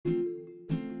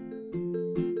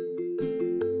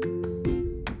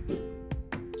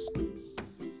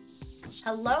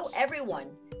Hello, everyone.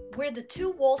 We're the two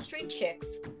Wall Street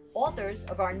chicks, authors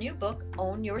of our new book,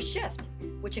 Own Your Shift,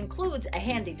 which includes a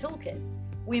handy toolkit.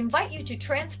 We invite you to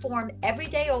transform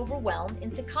everyday overwhelm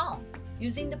into calm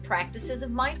using the practices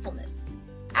of mindfulness.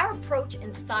 Our approach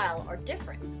and style are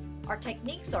different. Our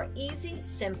techniques are easy,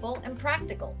 simple, and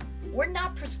practical. We're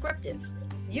not prescriptive.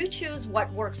 You choose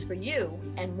what works for you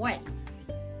and when.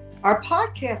 Our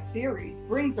podcast series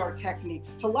brings our techniques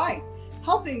to life,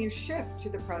 helping you shift to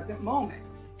the present moment.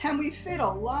 And we fit a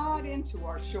lot into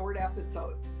our short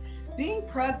episodes. Being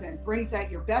present brings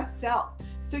out your best self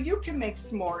so you can make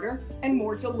smarter and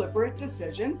more deliberate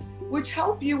decisions, which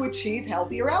help you achieve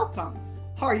healthier outcomes.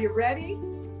 Are you ready?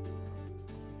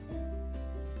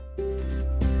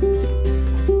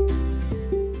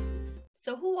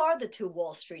 So who are the two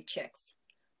Wall Street chicks?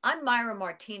 I'm Myra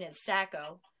Martinez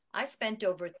Sacco. I spent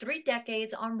over 3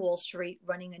 decades on Wall Street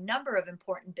running a number of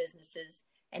important businesses,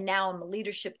 and now I'm a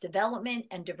leadership development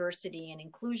and diversity and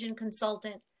inclusion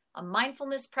consultant, a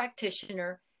mindfulness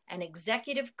practitioner, an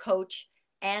executive coach,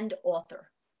 and author.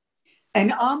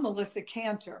 And I'm Melissa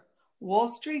Cantor, Wall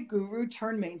Street guru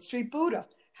turned Main Street Buddha,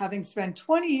 having spent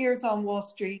 20 years on Wall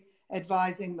Street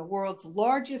advising the world's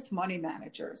largest money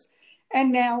managers,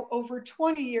 and now over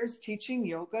 20 years teaching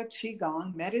yoga,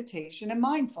 qigong, meditation, and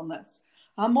mindfulness.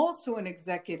 I'm also an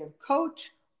executive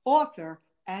coach, author,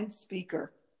 and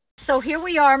speaker. So here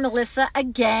we are, Melissa,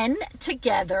 again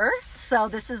together. So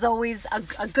this is always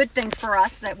a good thing for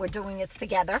us that we're doing it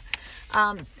together.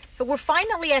 So we're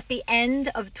finally at the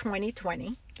end of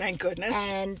 2020. Thank goodness.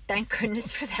 And thank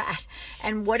goodness for that.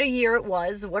 And what a year it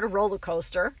was. What a roller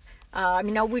coaster.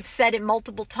 We've said it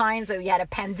multiple times, but we had a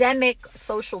pandemic,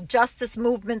 social justice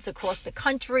movements across the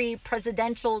country,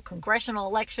 presidential, congressional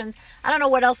elections. I don't know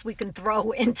what else we can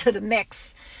throw into the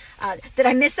mix. Did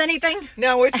I miss anything?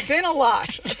 No, it's been a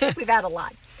lot. We've had a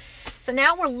lot. So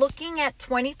now we're looking at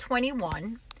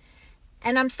 2021,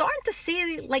 and I'm starting to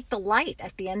see like the light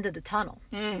at the end of the tunnel,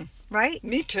 right?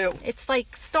 Me too. It's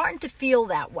like starting to feel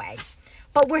that way.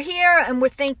 But we're here and we're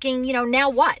thinking, now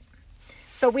what?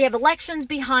 So we have elections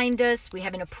behind us. We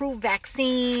have an approved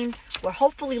vaccine. We're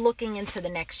hopefully looking into the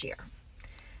next year.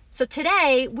 So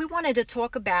today we wanted to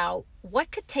talk about what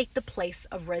could take the place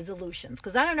of resolutions.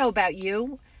 Because I don't know about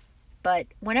you, but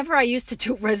whenever I used to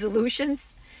do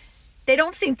resolutions, they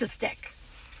don't seem to stick.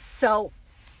 So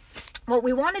what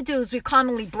we want to do is we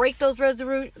commonly break those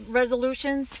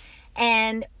resolutions,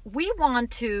 and we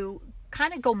want to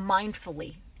kind of go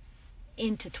mindfully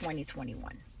into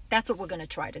 2021. That's what we're going to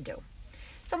try to do.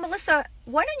 So Melissa,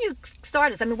 why don't you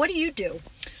start us? What do you do?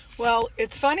 Well,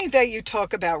 it's funny that you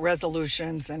talk about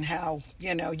resolutions and how,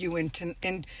 you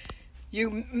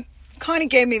kind of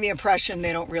gave me the impression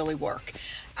they don't really work.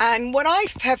 And what I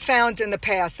have found in the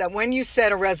past, that when you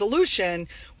set a resolution,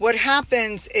 what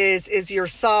happens is you're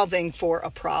solving for a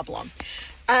problem.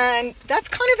 And that's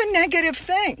kind of a negative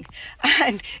thing.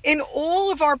 And in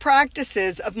all of our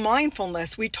practices of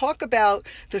mindfulness, we talk about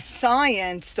the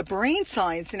science, the brain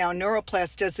science, and how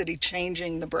neuroplasticity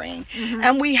changing the brain. Mm-hmm.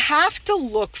 And we have to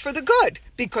look for the good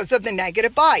because of the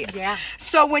negative bias. Yeah.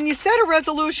 So when you set a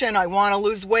resolution, I want to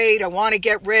lose weight, I want to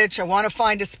get rich, I want to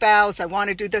find a spouse, I want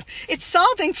to do this, it's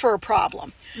solving for a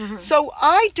problem. Mm-hmm. So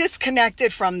I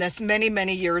disconnected from this many,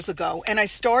 many years ago, and I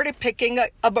started picking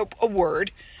a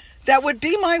word that would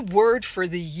be my word for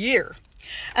the year.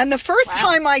 And the first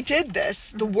time I did this,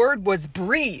 the word was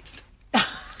breathe.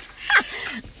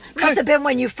 Must have been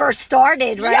when you first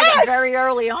started, right? Yes. Very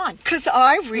early on. Because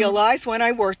I realized when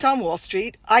I worked on Wall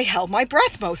Street, I held my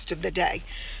breath most of the day.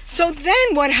 So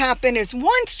then what happened is,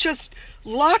 once just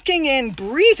locking in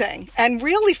breathing and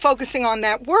really focusing on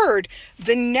that word,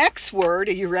 the next word,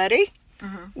 are you ready?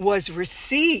 Mm-hmm. Was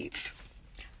receive.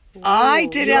 Ooh,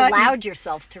 You allowed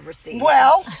yourself to receive.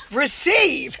 Well,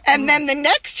 receive. And then the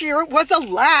next year was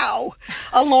allow,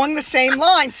 along the same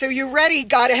line. So you ready,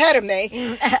 got ahead of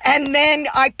me. And then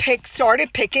I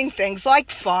started picking things like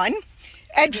fun,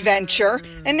 adventure.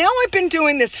 And now I've been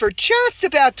doing this for just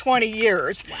about 20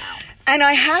 years. Wow. And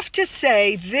I have to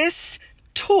say, this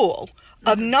tool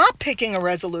of not picking a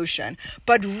resolution,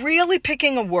 but really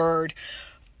picking a word,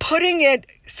 putting it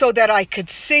so that I could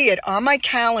see it on my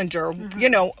calendar,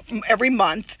 every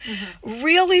month,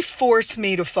 really forced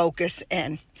me to focus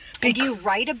in. And do you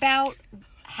write about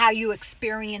how you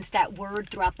experience that word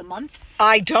throughout the month?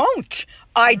 I don't.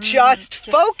 I just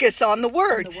focus on the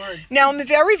word. Now, I'm a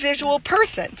very visual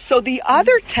person. So the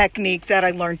other technique that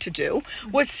I learned to do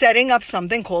was setting up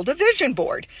something called a vision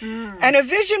board. And a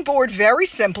vision board, very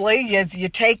simply, is you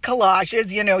take collages,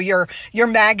 you know, your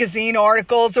magazine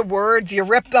articles or words, you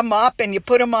rip them up and you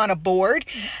put them on a board.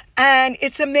 And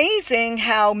it's amazing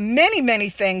how many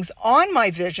things on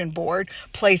my vision board,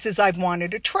 places I've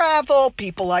wanted to travel,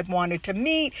 people I've wanted to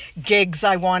meet, gigs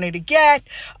I wanted to get,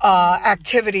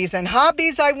 activities and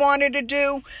hobbies I wanted to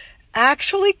do,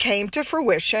 actually came to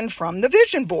fruition from the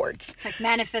vision boards. It's like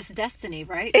manifest destiny,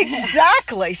 right?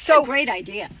 Exactly. It's a great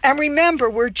idea. And remember,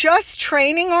 we're just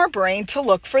training our brain to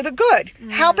look for the good.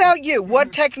 How about you?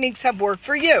 What techniques have worked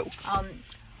for you?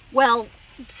 Well,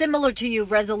 similar to you,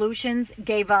 resolutions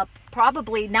gave up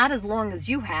probably not as long as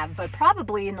you have, but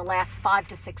probably in the last 5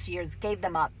 to 6 years gave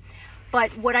them up.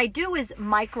 But what I do is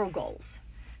micro goals.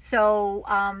 So,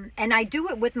 and I do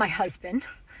it with my husband.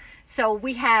 So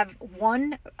we have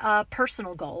one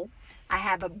personal goal. I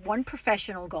have one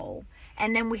professional goal.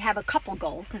 And then we have a couple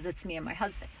goal because it's me and my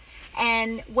husband.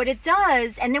 And what it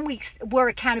does, and then we're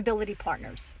accountability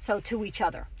partners, so to each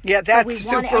other. Yeah, that's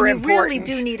super important. We really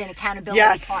do need an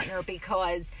accountability partner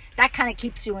because that kind of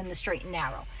keeps you in the straight and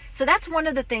narrow. So that's one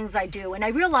of the things I do. And I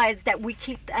realize that we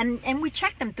keep, and we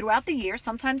check them throughout the year.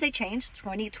 Sometimes they change.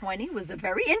 2020 was a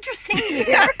very interesting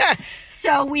year.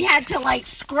 So we had to like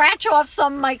scratch off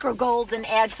some micro goals and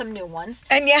add some new ones.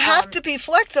 And you have to be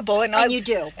flexible. And you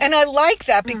do. And I like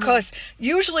that because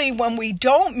usually when we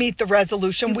don't meet the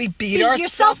resolution, we beat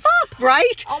yourself up.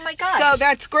 Right? Oh my gosh. So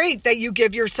that's great that you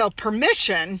give yourself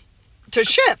permission to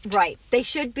shift. Right. They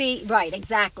should be, right,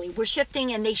 exactly. We're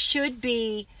shifting and they should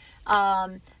be,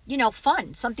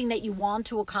 fun, something that you want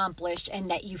to accomplish and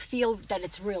that you feel that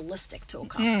it's realistic to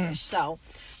accomplish. So,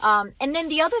 and then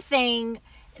the other thing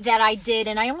that I did,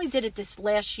 and I only did it this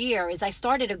last year, is I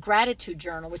started a gratitude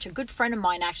journal, which a good friend of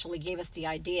mine actually gave us the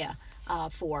idea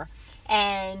for.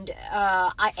 And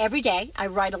every day I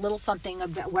write a little something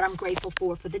about what I'm grateful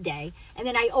for the day. And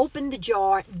then I open the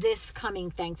jar this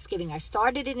coming Thanksgiving. I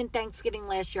started it in Thanksgiving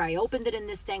last year. I opened it in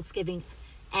this Thanksgiving.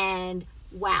 And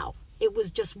wow, it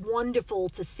was just wonderful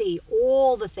to see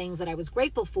all the things that I was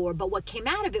grateful for. But what came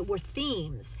out of it were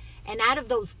themes. And out of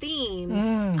those themes,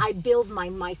 I build my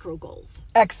micro goals.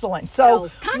 Excellent. So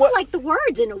kind of like the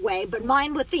words in a way, but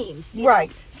mine with themes. Right.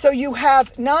 Know? So you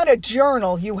have not a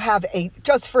journal, you have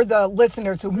just for the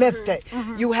listeners who missed it,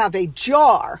 you have a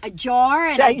jar. A jar.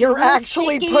 And that you're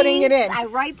actually putting it in. I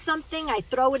write something, I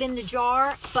throw it in the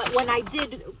jar. But when I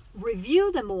did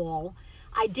review them all,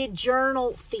 I did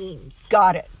journal themes.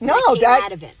 Got it.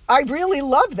 Out of it. I really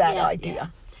love that idea. Yeah.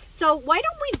 So why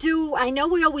don't we I know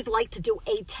we always like to do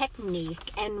a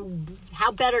technique, and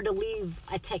how better to leave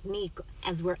a technique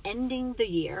as we're ending the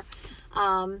year.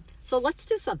 So let's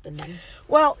do something then.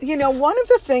 Well, one of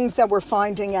the things that we're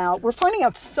finding out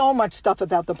so much stuff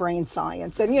about the brain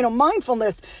science. And,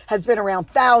 mindfulness has been around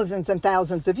thousands and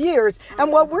thousands of years.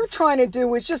 And what we're trying to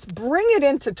do is just bring it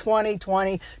into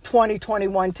 2020,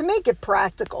 2021 to make it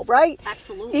practical, right?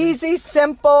 Absolutely. Easy,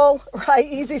 simple, right?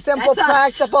 Easy, simple,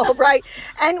 That's practical, right?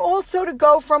 And also to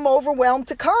go from overwhelmed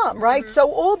to calm, right? So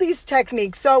all these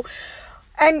techniques. So,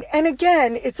 And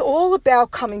again, it's all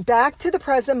about coming back to the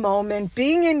present moment,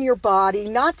 being in your body,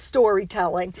 not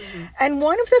storytelling. And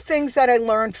one of the things that I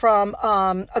learned from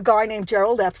a guy named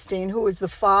Gerald Epstein, who is the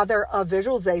father of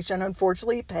visualization,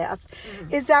 unfortunately he passed,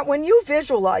 is that when you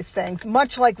visualize things,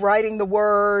 much like writing the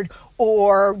word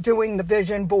or doing the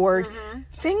vision board,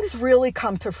 things really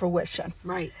come to fruition.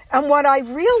 Right. And what I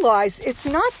realized, it's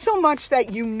not so much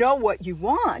that you know what you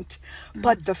want,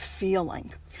 but the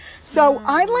feeling. So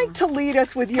I'd like to lead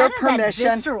us with your permission.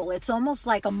 That visceral. It's almost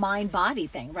like a mind-body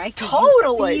thing, right?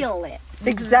 Totally. You feel it.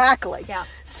 Exactly. Yeah.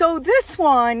 So this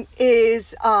one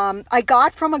is, I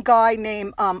got from a guy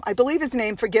named, I believe his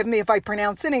name, forgive me if I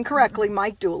pronounce it incorrectly,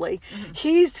 Mike Dooley.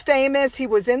 He's famous. He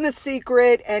was in The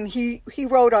Secret, and he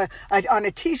wrote on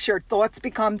a t-shirt, "Thoughts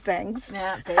Become Things."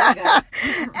 Yeah, there you go.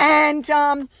 And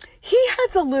he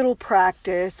has a little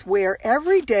practice where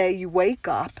every day you wake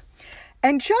up,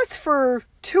 and just for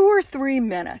 2 or 3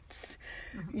 minutes,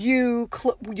 you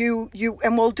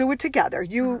and we'll do it together.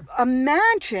 You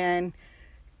imagine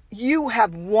you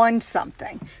have won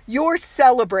something. You're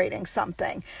celebrating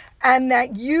something, and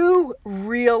that you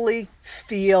really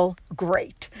feel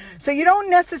great. So you don't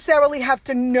necessarily have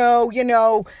to know,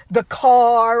 the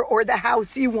car or the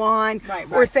house you want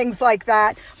or things like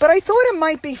that. But I thought it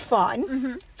might be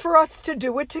fun for us to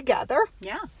do it together.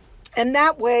 Yeah. And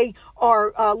that way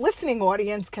our listening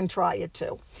audience can try it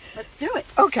too. Let's do it.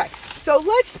 Okay, so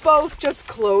let's both just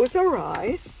close our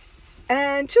eyes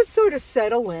and just sort of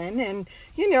settle in. And,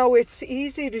 it's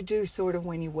easy to do sort of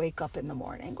when you wake up in the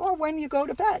morning or when you go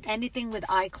to bed. Anything with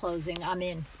eye closing, I'm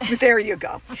in. There you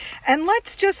go. And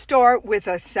let's just start with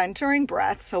a centering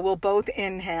breath. So we'll both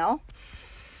inhale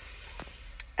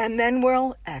and then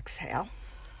we'll exhale.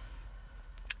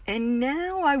 And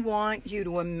now I want you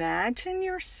to imagine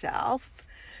yourself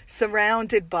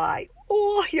surrounded by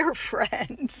all your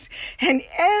friends and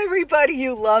everybody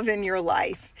you love in your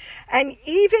life, and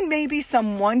even maybe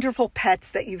some wonderful pets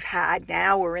that you've had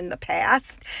now or in the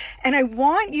past. And I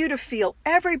want you to feel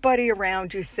everybody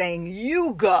around you saying,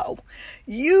 you go,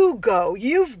 you've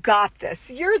got this,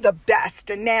 you're the best.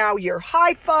 And now you're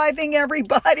high-fiving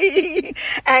everybody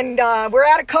and we're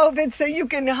out of COVID so you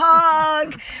can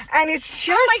hug. And it's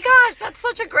just, oh my gosh, that's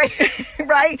such a great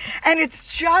right? And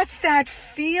it's just that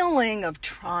feeling of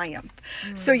triumph.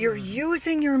 So you're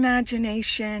using your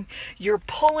imagination, you're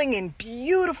pulling in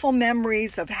beautiful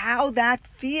memories of how that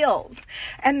feels,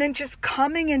 and then just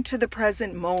coming into the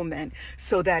present moment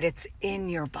so that it's in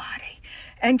your body.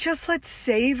 And just let's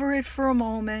savor it for a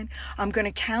moment. I'm going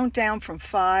to count down from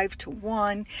 5 to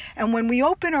 1. And when we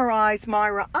open our eyes,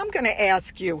 Myra, I'm going to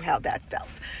ask you how that felt.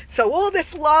 So all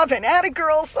this love and atta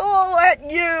girls all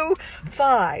at you.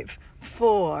 5,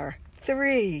 4,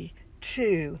 3,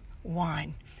 2,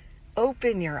 1.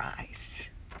 Open your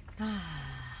eyes.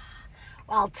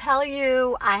 I'll tell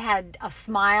you, I had a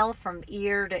smile from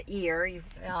ear to ear.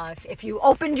 If you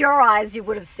opened your eyes, you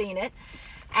would have seen it.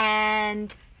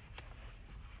 And,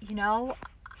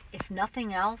 if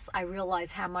nothing else, I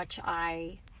realize how much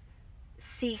I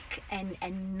seek and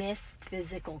miss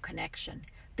physical connection.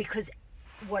 Because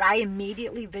what I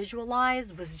immediately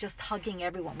visualized was just hugging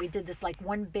everyone. We did this like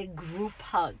one big group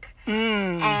hug.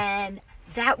 And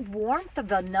that warmth of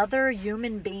another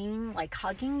human being like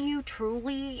hugging you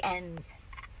truly, and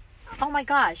oh my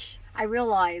gosh, I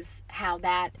realize how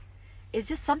that is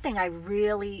just something I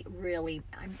really, really,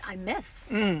 I miss.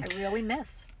 I really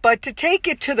miss. But to take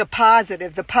it to the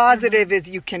positive is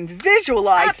you can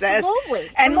visualize this.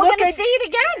 Absolutely. And we're going to see it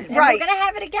again. And right. We're going to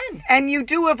have it again. And you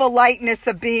do have a lightness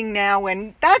of being now,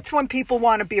 and that's when people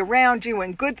want to be around you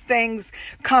and good things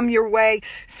come your way.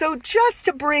 So just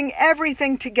to bring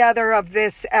everything together of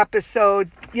this episode,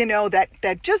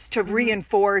 that just to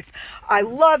reinforce, I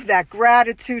love that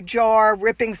gratitude jar,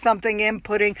 ripping something in,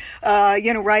 putting,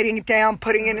 writing it down,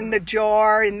 putting it in the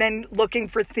jar, and then looking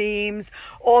for themes.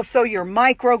 Also your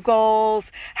micro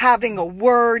goals, having a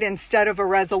word instead of a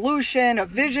resolution, a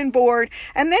vision board,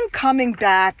 and then coming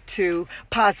back to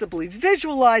possibly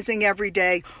visualizing every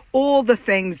day all the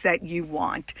things that you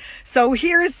want. So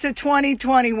here's to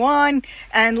 2021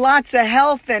 and lots of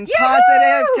health and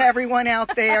positive to everyone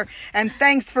out there. And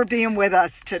thanks for being with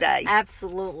us today.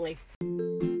 Absolutely.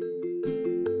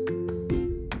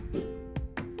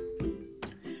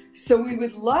 So we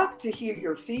would love to hear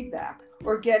your feedback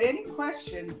or get any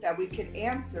questions that we can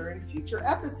answer in future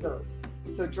episodes.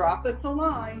 So drop us a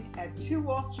line at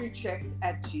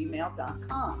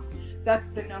 2wallstreetchicks@gmail.com.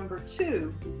 That's the number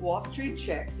 2,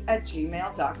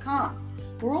 wallstreetchicks@gmail.com.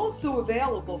 We're also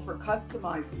available for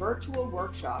customized virtual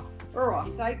workshops or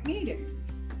off-site meetings.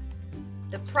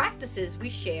 The practices we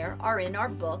share are in our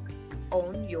book,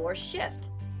 Own Your Shift,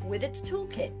 with its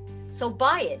toolkit. So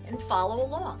buy it and follow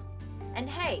along. And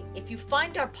hey, if you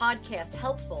find our podcast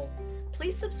helpful,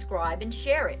 please subscribe and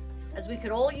share it, as we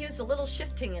could all use a little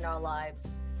shifting in our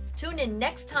lives. Tune in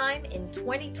next time in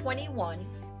 2021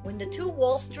 when the 2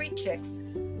 Wall Street Chicks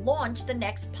launch the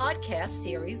next podcast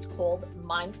series called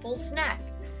Mindful Snack.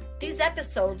 These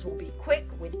episodes will be quick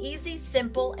with easy,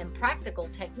 simple, and practical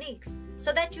techniques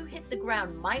so that you hit the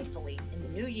ground mindfully in the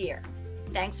new year.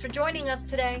 Thanks for joining us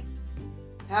today.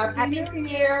 Happy New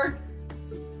Year!